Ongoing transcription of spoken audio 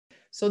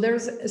So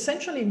there's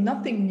essentially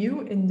nothing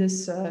new in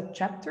this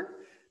chapter,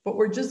 but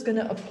we're just going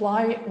to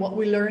apply what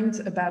we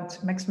learned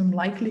about maximum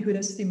likelihood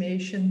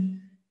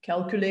estimation,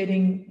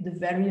 calculating the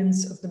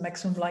variance of the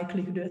maximum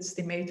likelihood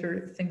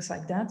estimator, things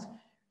like that.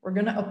 We're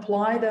going to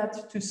apply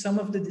that to some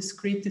of the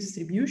discrete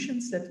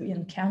distributions that we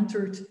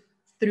encountered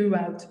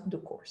throughout the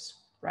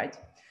course, right?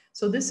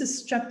 So this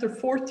is chapter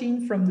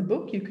 14 from the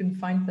book. You can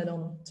find that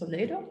on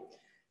Toledo.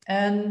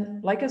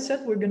 And like I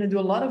said, we're going to do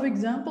a lot of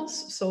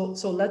examples. So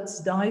let's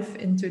dive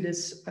into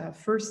this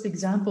first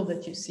example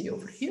that you see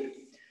over here,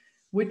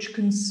 which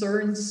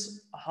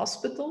concerns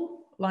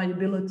hospital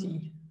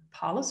liability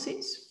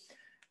policies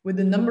with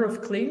the number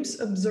of claims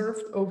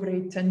observed over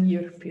a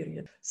 10-year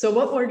period. So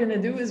what we're going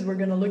to do is we're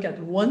going to look at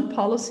one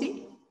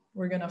policy.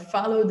 We're going to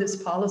follow this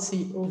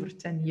policy over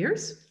 10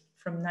 years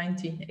from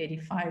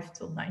 1985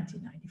 till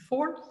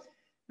 1994.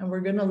 And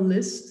we're going to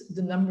list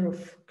the number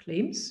of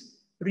claims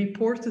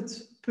reported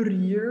per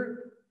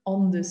year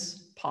on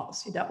this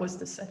policy. That was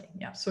the setting.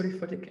 Yeah, sorry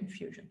for the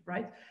confusion,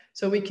 right?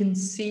 So we can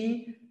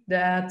see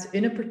that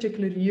in a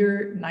particular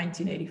year,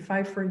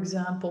 1985, for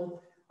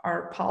example,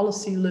 our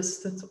policy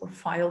listed or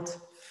filed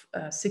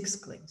 6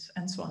 claims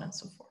and so on and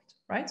so forth,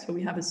 right? So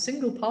we have a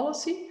single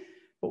policy,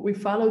 but we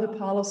follow the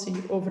policy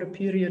over a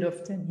period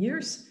of 10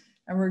 years,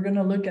 and we're going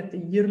to look at the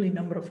yearly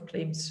number of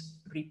claims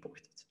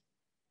reported.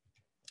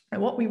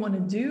 And what we want to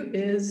do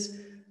is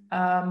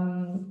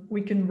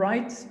we can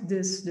write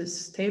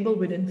this table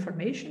with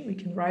information. We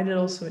can write it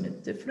also in a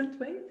different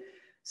way.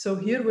 So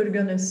here we're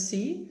going to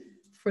see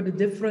for the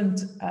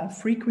different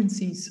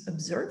frequencies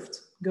observed,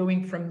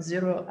 going from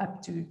 0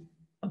 up to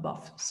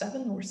above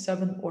 7 or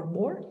 7 or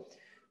more,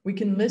 we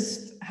can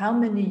list how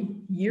many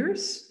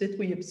years did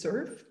we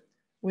observe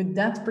with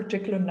that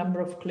particular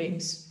number of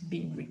claims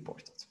being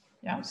reported.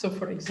 Yeah. So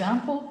for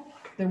example,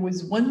 there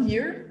was 1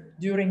 year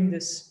during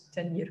this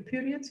 10-year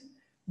period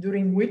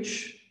during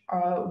which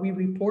we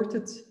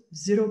reported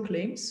 0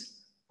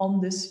 claims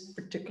on this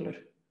particular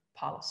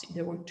policy.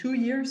 There were 2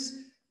 years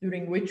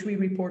during which we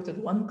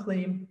reported 1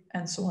 claim,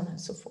 and so on and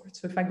so forth.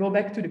 So if I go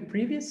back to the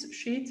previous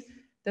sheet,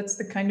 that's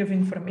the kind of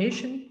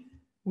information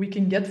we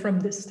can get from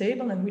this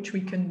table and which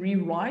we can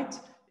rewrite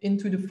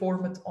into the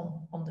format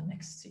on the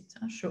next sheet.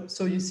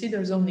 So you see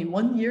there's only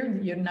 1 year,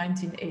 the year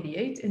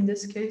 1988 in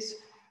this case,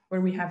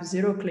 where we have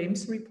 0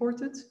 claims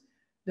reported.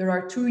 There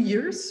are 2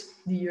 years,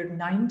 the year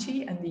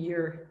 90 and the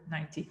year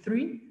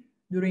 93,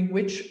 during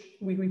which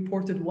we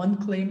reported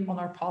 1 claim on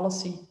our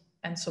policy,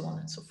 and so on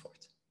and so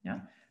forth. Yeah.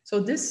 So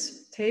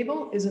this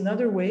table is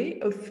another way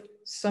of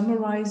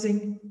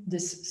summarizing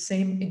this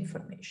same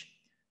information.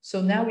 So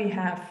now we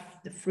have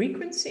the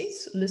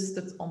frequencies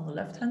listed on the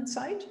left-hand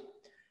side,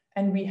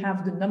 and we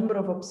have the number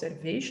of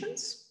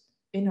observations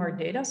in our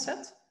data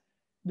set,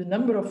 the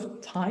number of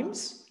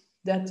times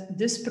that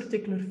this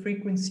particular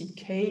frequency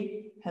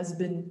K has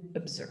been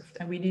observed.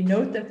 And we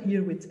denote that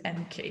here with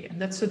NK,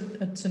 and that's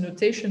a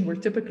notation we're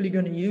typically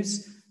going to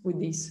use with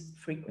these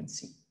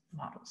frequency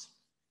models.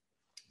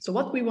 So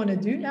what we want to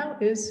do now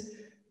is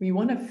we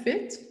want to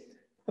fit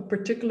a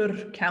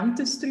particular count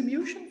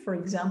distribution, for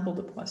example,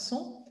 the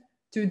Poisson,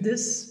 to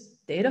this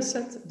data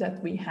set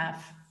that we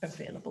have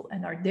available.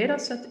 And our data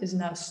set is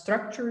now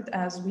structured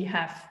as we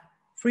have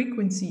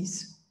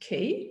frequencies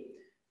K,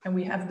 and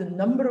we have the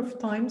number of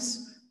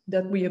times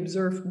that we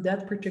observe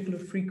that particular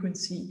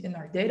frequency in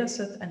our data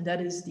set, and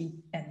that is the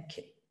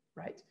NK,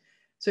 right?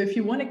 So if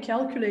you want to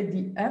calculate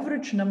the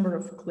average number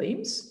of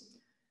claims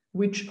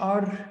which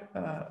are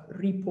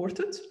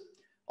reported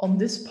on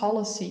this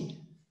policy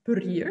per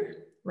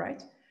year,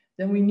 right?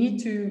 Then we need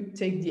to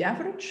take the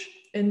average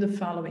in the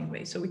following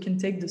way. So we can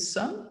take the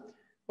sum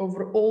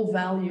over all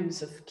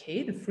values of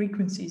K, the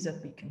frequencies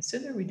that we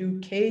consider. We do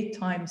K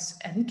times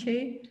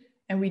NK,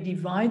 and we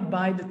divide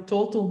by the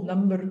total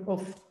number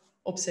of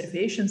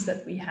observations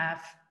that we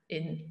have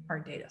in our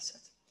data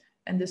set.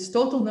 And this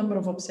total number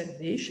of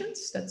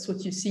observations, that's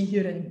what you see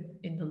here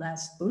in the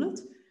last bullet,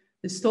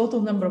 this total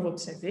number of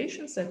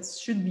observations, that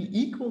should be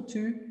equal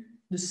to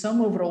the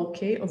sum over all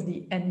K of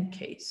the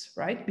NKs,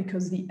 right?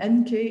 Because the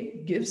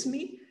NK gives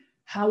me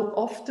how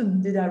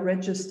often did I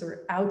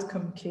register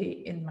outcome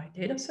K in my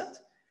data set.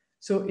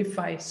 So if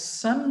I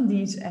sum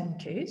these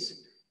NKs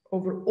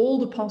over all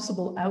the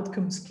possible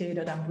outcomes K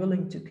that I'm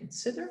willing to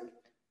consider,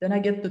 then I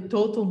get the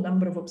total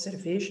number of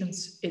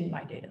observations in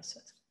my data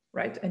set,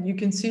 right? And you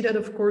can see that,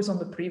 of course, on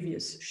the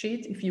previous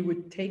sheet. If you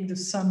would take the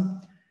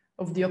sum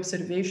of the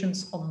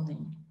observations on the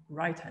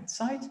right-hand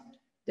side,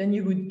 then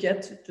you would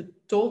get the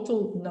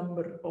total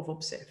number of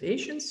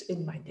observations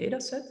in my data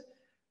set,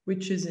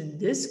 which is in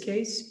this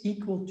case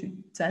equal to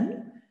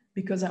 10,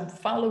 because I'm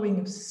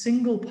following a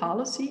single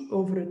policy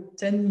over a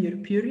 10-year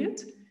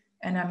period,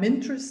 and I'm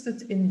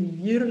interested in the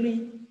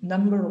yearly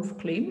number of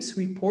claims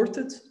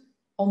reported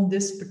on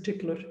this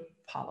particular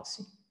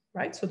policy,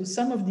 right? So the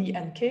sum of the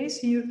NKs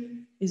here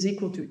is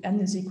equal to N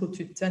is equal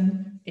to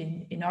 10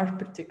 in our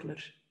particular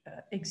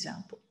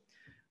example.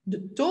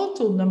 The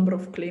total number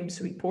of claims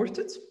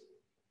reported,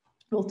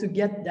 well, to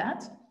get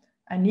that,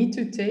 I need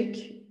to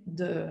take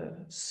the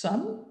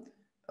sum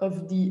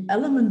of the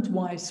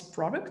element-wise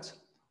product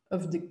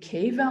of the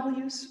K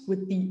values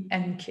with the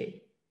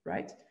NK,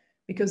 right?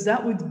 Because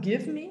that would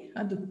give me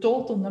the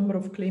total number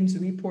of claims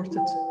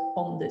reported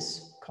on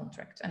this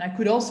contract. And I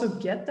could also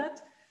get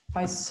that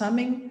by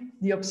summing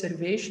the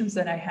observations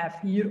that I have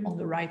here on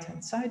the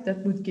right-hand side.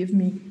 That would give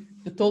me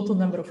the total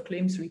number of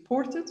claims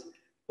reported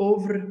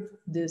over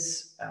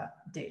this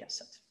data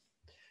set.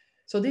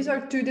 So these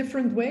are two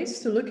different ways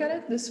to look at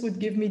it. This would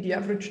give me the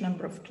average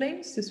number of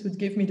claims. This would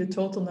give me the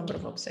total number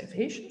of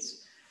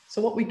observations.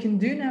 So what we can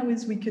do now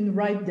is we can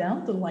write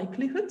down the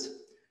likelihood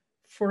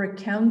for a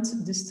count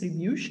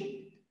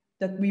distribution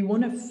that we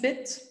want to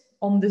fit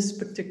on this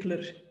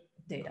particular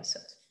data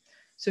set.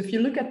 So if you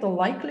look at the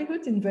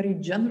likelihood in very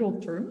general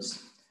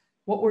terms,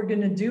 what we're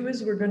going to do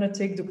is we're going to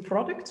take the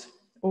product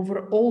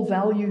over all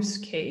values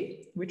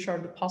K, which are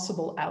the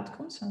possible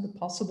outcomes and the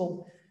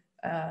possible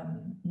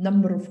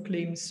number of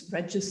claims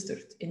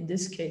registered, in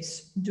this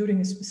case,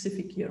 during a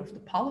specific year of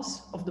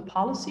the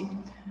policy.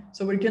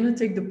 So we're going to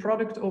take the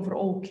product over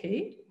all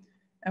K,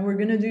 and we're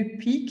going to do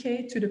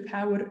PK to the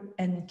power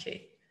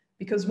NK.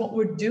 Because what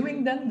we're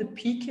doing then, the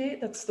PK,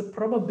 that's the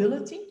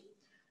probability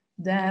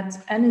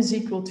that N is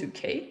equal to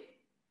K,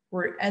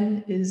 where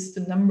N is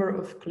the number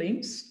of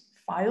claims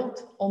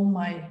filed on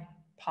my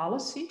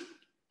policy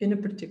in a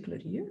particular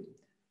year.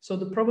 So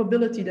the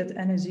probability that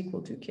N is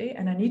equal to K,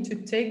 and I need to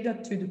take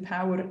that to the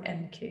power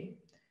NK.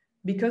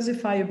 Because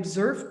if I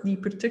observe the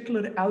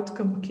particular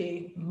outcome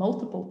K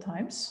multiple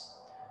times,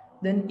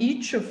 then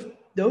each of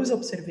those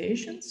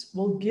observations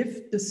will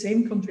give the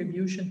same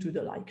contribution to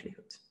the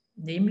likelihood,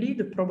 namely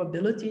the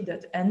probability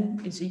that N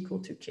is equal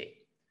to K,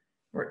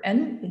 where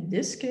N in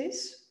this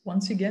case,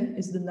 once again,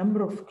 is the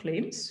number of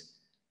claims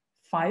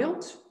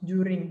filed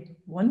during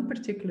one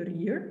particular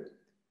year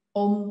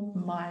on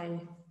my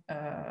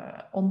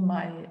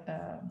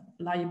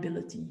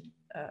liability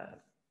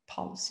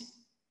policy.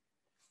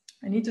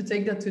 I need to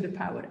take that to the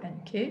power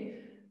NK.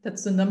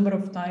 That's the number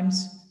of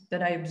times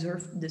that I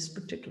observed this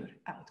particular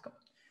outcome.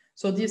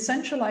 So the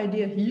essential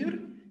idea here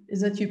is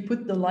that you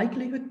put the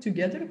likelihood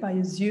together by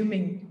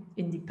assuming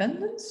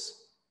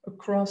independence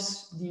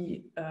across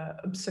the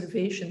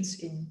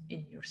observations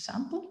in your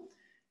sample,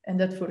 and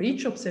that for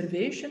each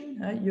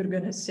observation, you're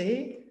going to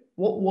say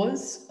what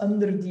was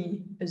under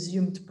the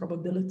assumed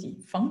probability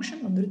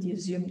function, under the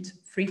assumed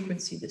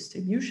frequency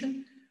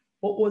distribution,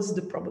 what was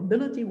the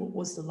probability, what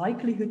was the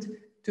likelihood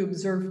to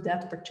observe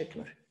that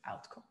particular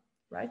outcome,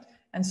 right?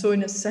 And so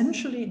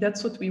essentially,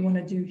 that's what we want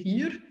to do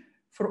here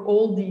for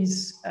all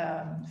these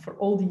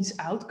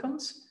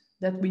outcomes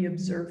that we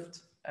observed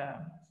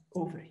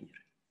over here.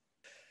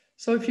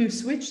 So if you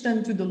switch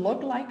then to the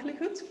log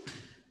likelihood,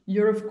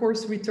 you're of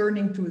course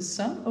returning to a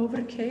sum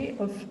over K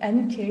of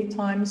NK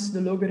times the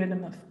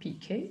logarithm of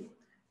PK.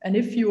 And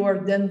if you are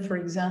then, for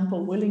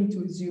example, willing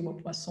to assume a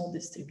Poisson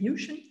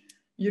distribution,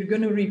 you're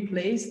going to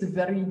replace the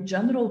very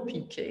general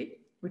PK,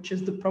 which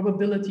is the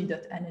probability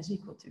that N is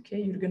equal to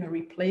K. You're going to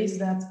replace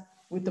that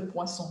with the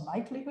Poisson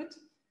likelihood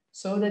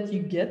so that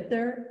you get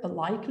there a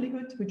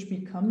likelihood which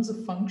becomes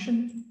a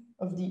function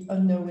of the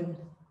unknown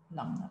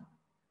lambda.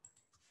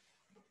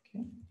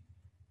 Okay,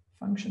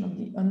 function of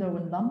the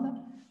unknown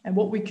lambda. And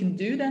what we can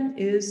do then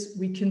is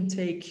we can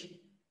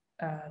take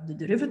the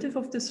derivative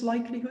of this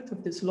likelihood,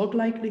 of this log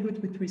likelihood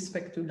with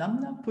respect to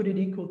lambda, put it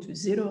equal to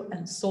 0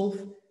 and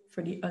solve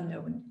for the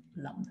unknown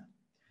lambda.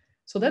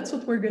 So that's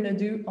what we're going to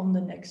do on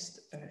the next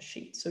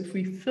sheet. So if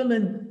we fill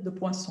in the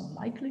Poisson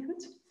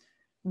likelihood,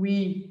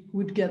 we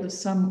would get a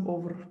sum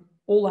over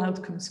all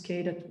outcomes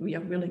K that we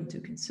are willing to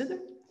consider,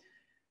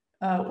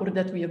 or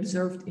that we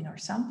observed in our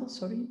sample,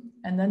 sorry.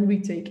 And then we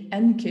take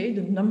NK,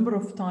 the number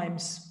of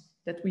times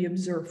that we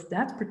observe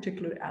that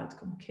particular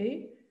outcome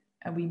K,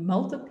 and we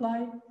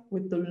multiply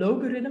with the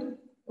logarithm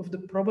of the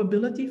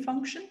probability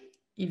function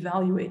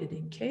evaluated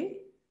in K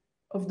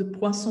of the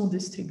Poisson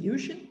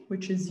distribution,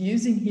 which is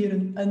using here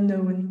an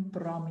unknown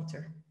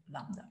parameter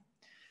lambda.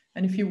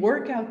 And if you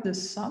work out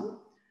this sum,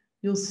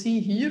 you'll see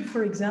here,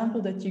 for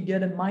example, that you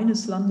get a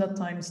minus lambda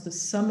times the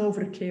sum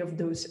over K of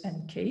those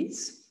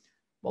NKs.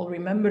 Well,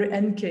 remember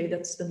NK,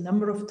 that's the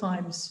number of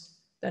times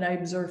that I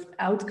observed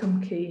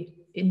outcome K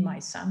in my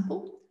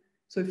sample.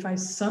 So if I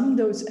sum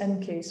those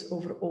NKs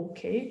over all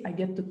K, I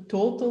get the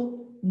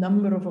total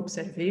number of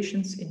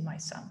observations in my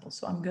sample.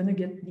 So I'm going to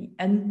get the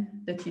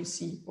N that you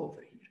see over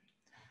here.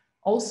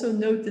 Also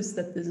notice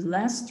that this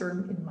last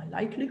term in my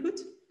likelihood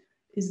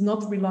is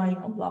not relying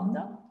on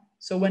lambda.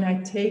 So when I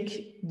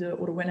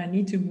when I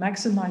need to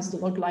maximize the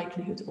log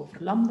likelihood over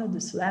lambda,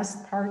 this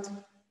last part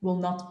will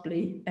not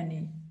play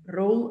any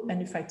role. And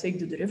if I take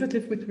the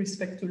derivative with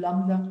respect to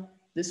lambda,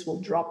 this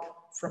will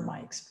drop from my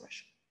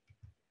expression.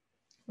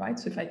 Right?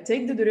 So if I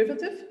take the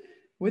derivative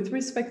with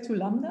respect to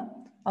lambda,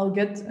 I'll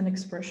get an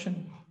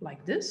expression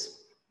like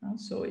this.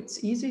 So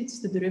it's easy, it's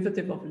the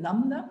derivative of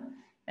lambda.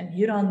 And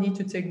here I'll need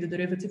to take the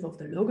derivative of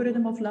the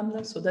logarithm of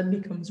lambda. So that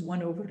becomes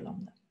 1 over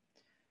lambda.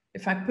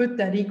 If I put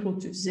that equal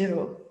to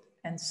 0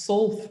 and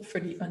solve for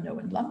the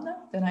unknown lambda,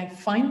 then I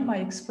find my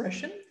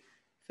expression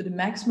for the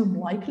maximum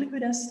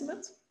likelihood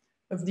estimate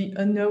of the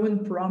unknown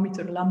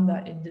parameter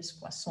lambda in this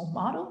Poisson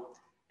model.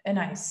 And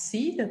I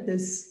see that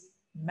this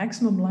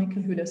maximum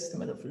likelihood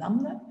estimate of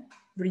lambda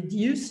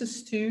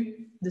reduces to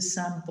the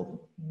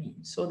sample mean.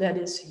 So that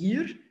is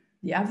here,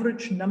 the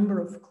average number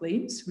of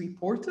claims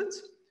reported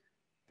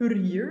per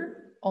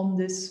year on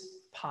this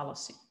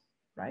policy,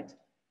 right?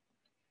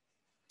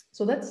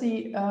 So that's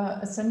the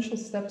essential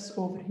steps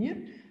over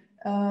here.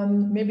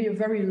 Maybe a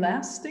very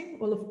last thing.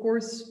 Well, of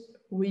course,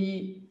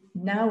 we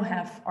now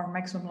have our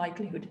maximum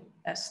likelihood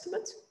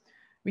estimate.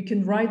 We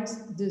can write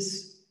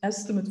this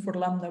estimate for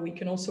lambda. We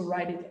can also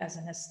write it as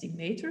an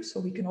estimator. So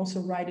we can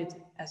also write it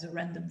as a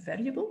random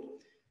variable.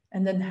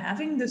 And then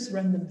having this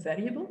random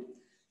variable,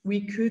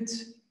 we could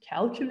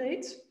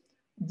calculate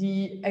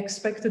the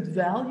expected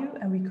value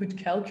and we could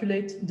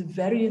calculate the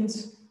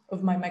variance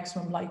of my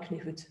maximum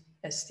likelihood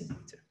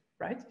estimator,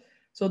 right?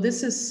 So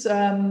this is,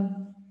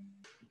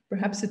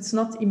 perhaps it's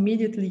not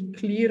immediately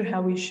clear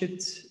how we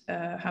should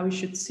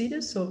see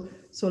this.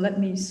 So let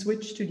me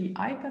switch to the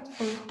iPad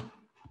for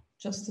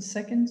just a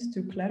second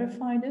to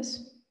clarify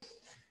this.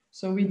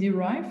 So we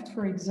derived,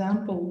 for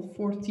example,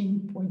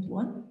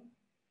 14.1.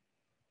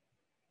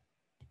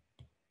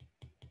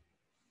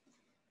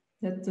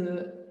 That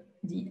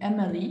the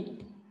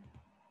MLE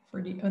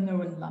for the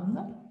unknown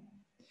lambda,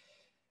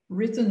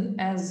 written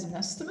as an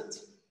estimate.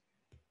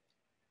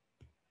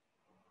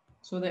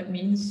 So that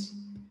means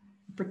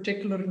a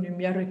particular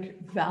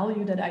numeric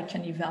value that I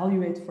can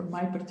evaluate for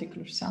my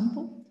particular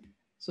sample.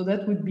 So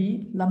that would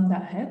be lambda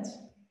hat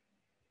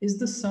is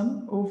the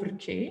sum over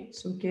k,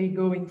 so k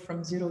going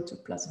from 0 to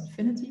plus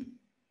infinity,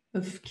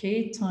 of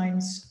k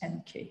times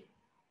nk.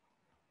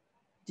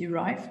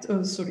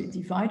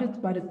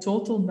 Divided by the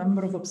total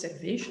number of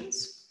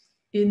observations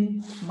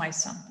in my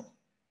sample.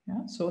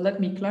 Yeah? So let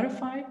me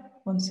clarify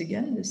once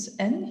again, this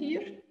n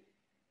here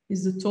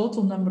is the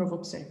total number of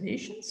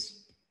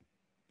observations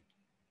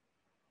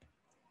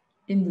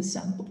in the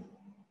sample.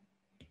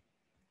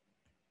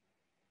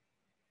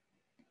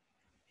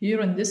 Here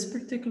in this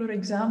particular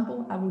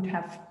example, I would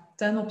have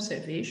 10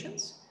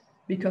 observations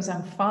because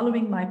I'm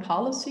following my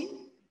policy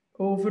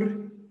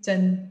over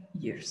 10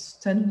 years,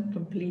 10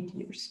 complete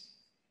years.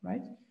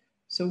 Right?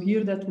 So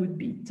here that would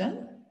be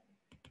 10.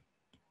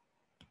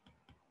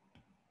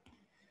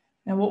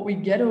 And what we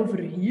get over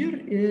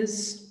here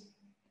is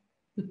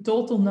the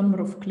total number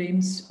of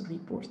claims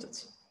reported.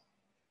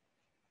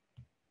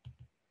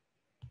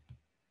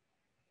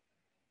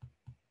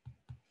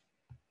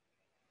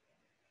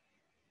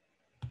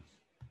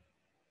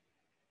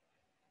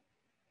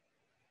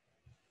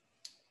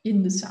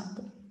 In the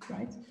sample,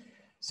 right?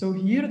 So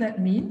here that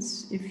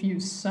means if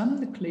you sum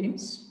the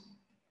claims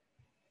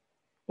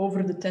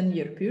over the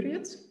 10-year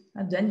period,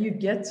 and then you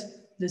get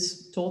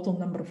this total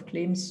number of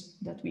claims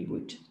that we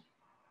would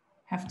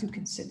have to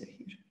consider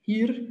here.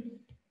 Here,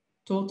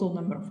 total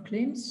number of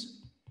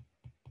claims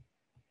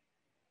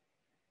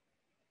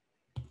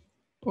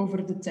over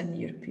the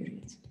 10-year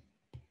period.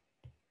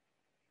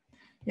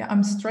 Yeah,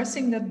 I'm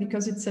stressing that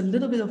because it's a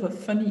little bit of a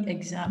funny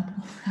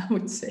example, I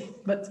would say.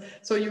 But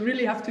so you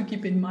really have to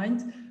keep in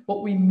mind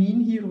what we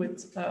mean here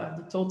with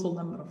the total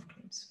number of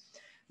claims.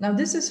 Now,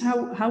 this is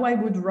how I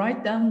would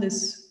write down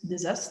this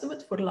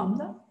estimate for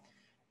lambda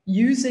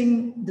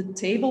using the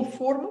table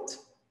format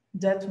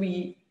that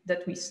we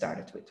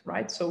started with,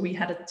 right? So we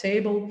had a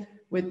table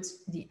with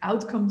the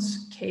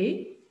outcomes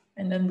k,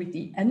 and then with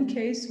the n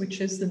case,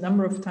 which is the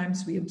number of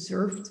times we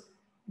observed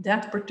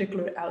that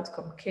particular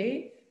outcome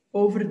k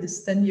over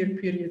this 10-year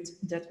period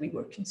that we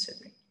were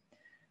considering.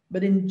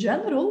 But in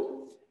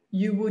general,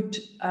 you would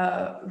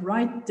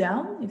write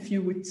down, if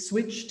you would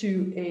switch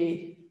to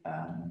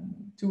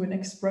an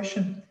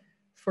expression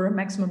for a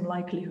maximum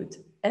likelihood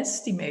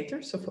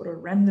estimator, so for a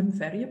random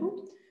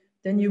variable,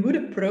 then you would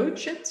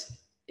approach it,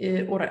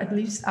 or at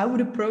least I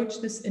would approach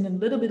this in a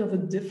little bit of a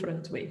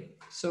different way.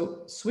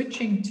 So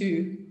switching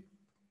to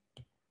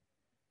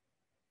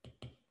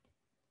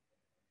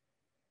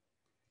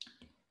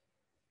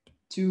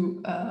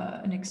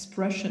an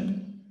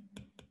expression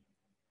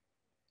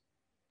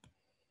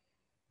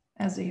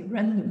as a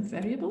random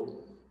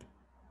variable.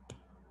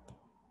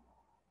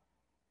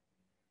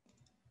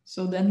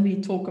 So then we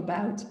talk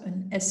about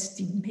an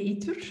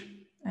estimator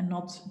and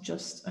not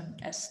just an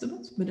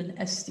estimate, but an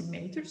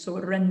estimator, so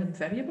a random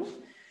variable.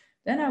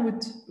 Then I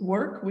would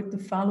work with the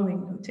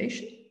following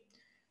notation.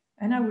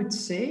 And I would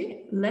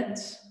say, let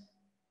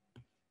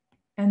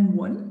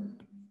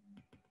n1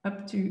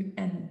 up to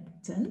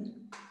n10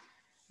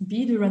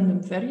 be the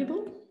random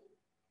variable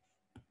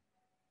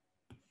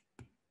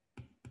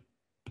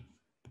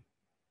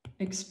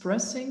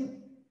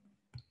expressing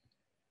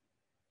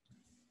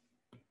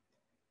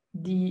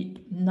the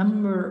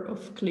number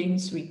of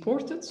claims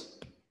reported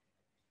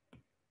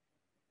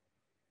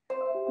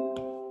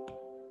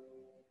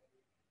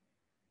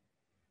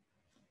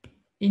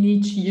in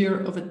each year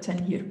of a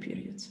 10-year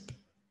period,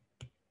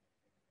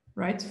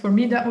 right? For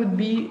me, that would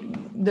be,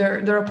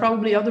 there are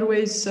probably other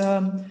ways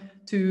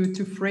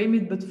to frame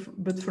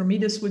it, but for me,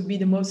 this would be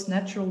the most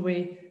natural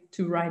way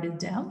to write it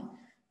down,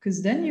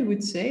 because then you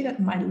would say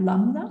that my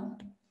lambda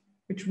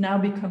which now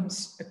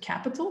becomes a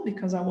capital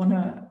because I want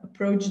to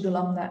approach the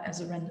lambda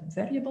as a random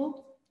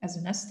variable, as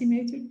an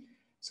estimator.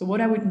 So what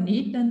I would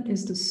need then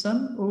is the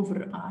sum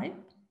over I,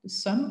 the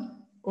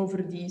sum over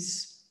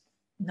these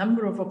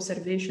number of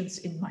observations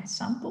in my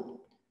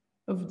sample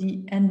of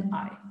the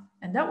Ni.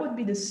 And that would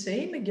be the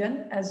same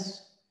again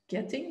as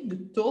getting the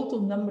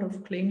total number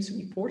of claims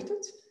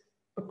reported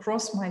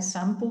across my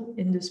sample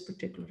in this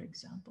particular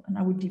example. And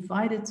I would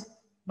divide it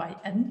by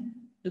n,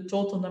 the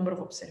total number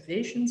of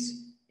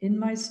observations in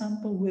my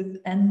sample,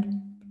 with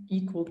n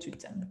equal to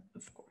 10,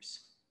 of course.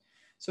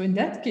 So in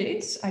that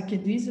case, I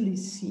can easily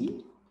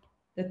see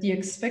that the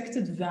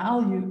expected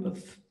value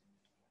of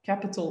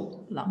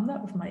capital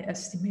lambda of my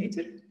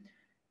estimator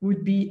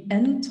would be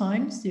n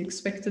times the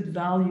expected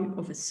value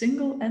of a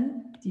single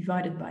n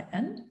divided by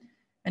n.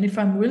 And if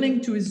I'm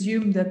willing to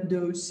assume that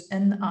those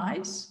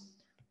ni's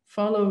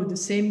follow the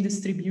same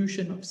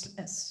distribution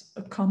as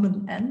a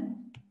common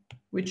n,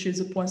 which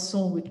is a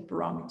Poisson with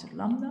parameter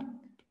lambda,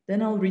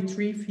 then I'll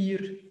retrieve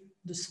here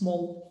the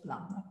small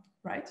lambda,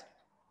 right?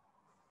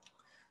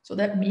 So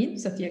that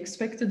means that the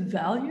expected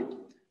value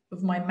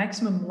of my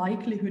maximum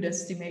likelihood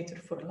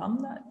estimator for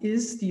lambda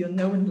is the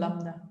unknown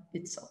lambda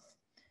itself.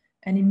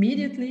 And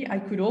immediately I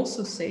could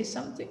also say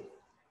something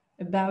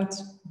about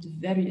the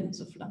variance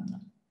of lambda.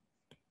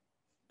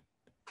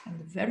 And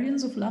the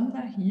variance of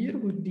lambda here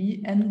would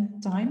be n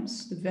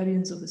times the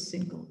variance of a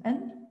single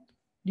n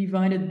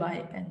divided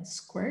by n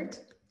squared.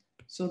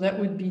 So that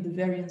would be the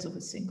variance of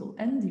a single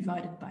n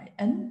divided by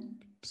n.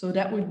 So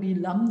that would be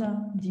lambda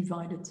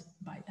divided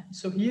by n.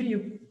 So here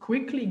you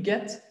quickly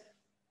get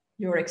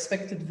your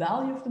expected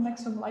value of the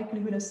maximum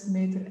likelihood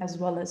estimator as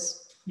well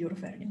as your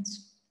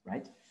variance,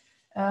 right?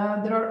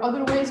 There are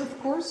other ways, of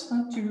course,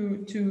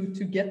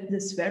 to get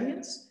this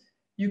variance.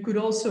 You could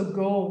also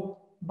go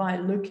by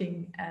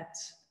looking at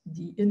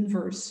the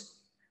inverse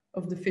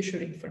of the Fisher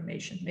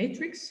information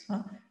matrix.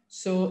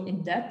 So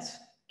in that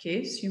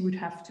case, you would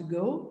have to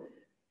go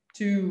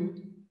to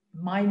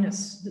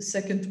minus the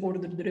second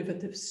order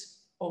derivatives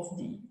of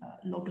the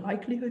log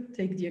likelihood,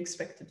 take the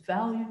expected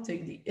value,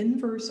 take the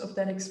inverse of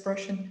that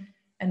expression,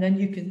 and then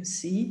you can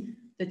see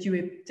that you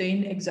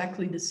obtain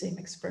exactly the same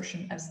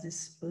expression as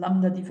this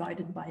lambda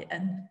divided by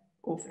n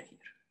over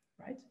here,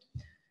 right?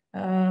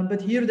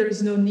 But here there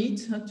is no need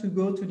to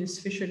go to this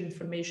Fisher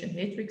information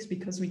matrix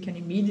because we can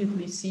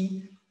immediately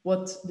see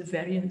what the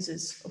variance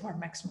is of our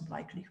maximum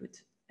likelihood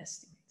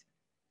estimate.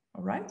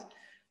 All right,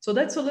 so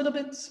that's a little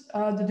bit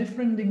the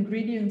different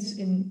ingredients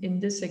in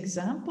this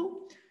example.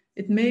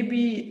 It may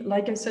be,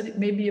 like I said, it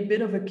may be a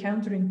bit of a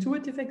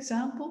counterintuitive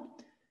example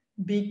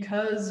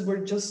because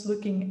we're just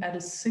looking at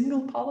a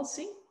single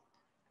policy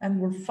and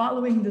we're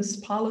following this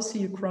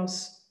policy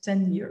across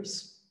 10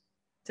 years,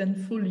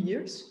 10 full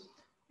years.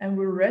 And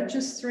we're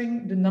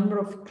registering the number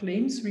of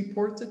claims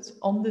reported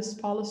on this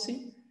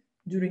policy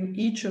during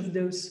each of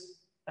those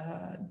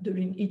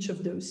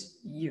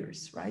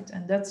years, right?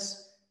 And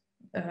that's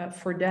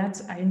for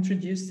that I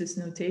introduced this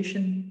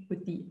notation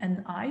with the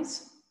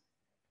NIs,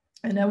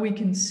 and then we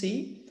can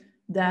see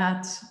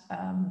that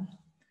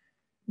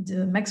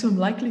the maximum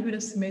likelihood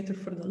estimator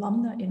for the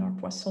lambda in our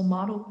Poisson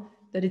model,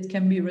 that it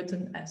can be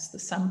written as the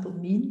sample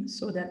mean.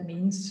 So that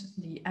means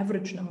the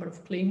average number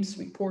of claims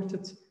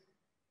reported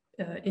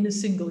in a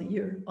single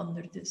year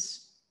under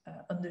this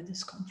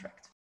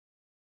contract.